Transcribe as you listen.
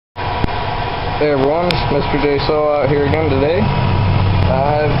Hey everyone, Mr. J So out here again today.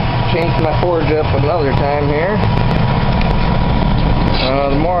 I've changed my forge up another time here.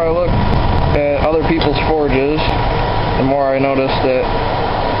 The more I look at other people's forges, the more I notice that,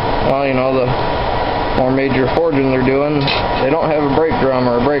 well, you know, the more major forging they're doing, they don't have a brake drum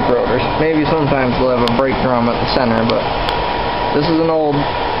or a brake rotor. Maybe sometimes they'll have a brake drum at the center, but this is an old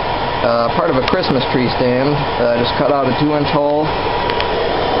part of a Christmas tree stand that I just cut out a 2-inch hole,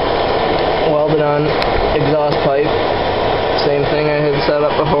 welded on exhaust pipe, same thing I had set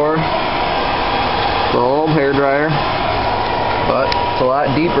up before. It's an old hair dryer, but it's a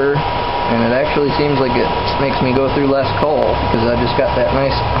lot deeper, and it actually seems like it makes me go through less coal, because I just got that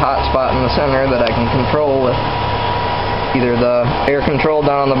nice hot spot in the center that I can control with either the air control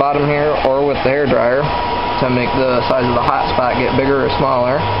down on the bottom here or with the hair dryer to make the size of the hot spot get bigger or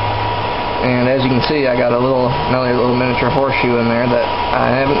smaller. And as you can see, I got another little miniature horseshoe in there that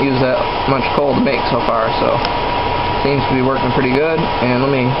I haven't used that much coal to make so far, so seems to be working pretty good. And let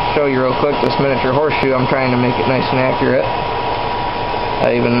me show you real quick this miniature horseshoe. I'm trying to make it nice and accurate.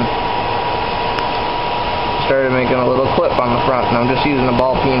 I even started making a little clip on the front, and I'm just using a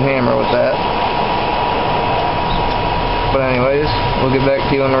ball peen hammer with that. But anyways, we'll get back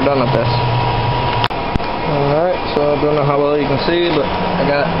to you when we're done with this. Alright, so I don't know how well you can see, but I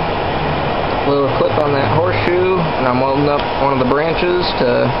got little clip on that horseshoe, and I'm welding up one of the branches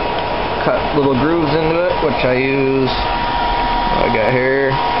to cut little grooves into it, which I use, what I got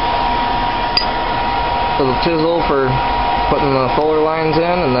here, a little chisel for putting the fuller lines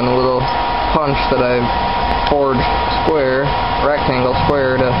in, and then a little punch that I forged square, rectangle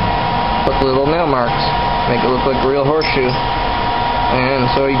square, to put the little nail marks, make it look like a real horseshoe. And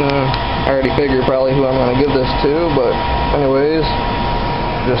so you can already figure probably who I'm going to give this to, but anyways,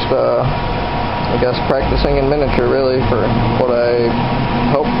 just I guess practicing in miniature really for what I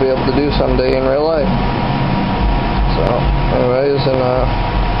hope to be able to do someday in real life. So anyways, and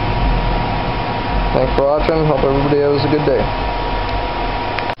thanks for watching. Hope everybody has a good day.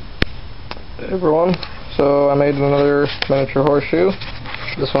 Hey everyone, so I made another miniature horseshoe.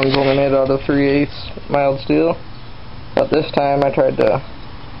 This one's only made out of 3/8 mild steel, but this time I tried to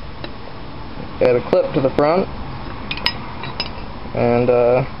add a clip to the front,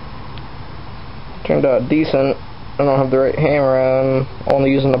 and turned out decent. I don't have the right hammer. I'm only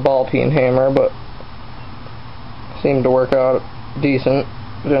using the ball peen hammer, but seemed to work out decent.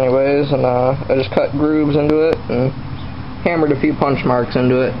 But anyways, and I just cut grooves into it and hammered a few punch marks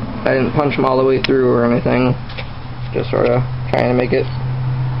into it. I didn't punch them all the way through or anything, just sort of trying to make it,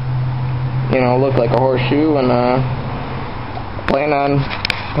 you know, look like a horseshoe, and plan on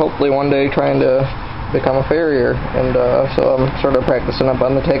hopefully one day trying to become a farrier, and so I'm sort of practicing up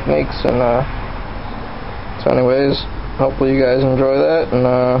on the techniques, and so anyways, hopefully you guys enjoy that, and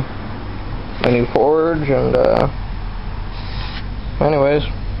my new forge, and anyways,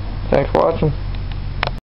 thanks for watching.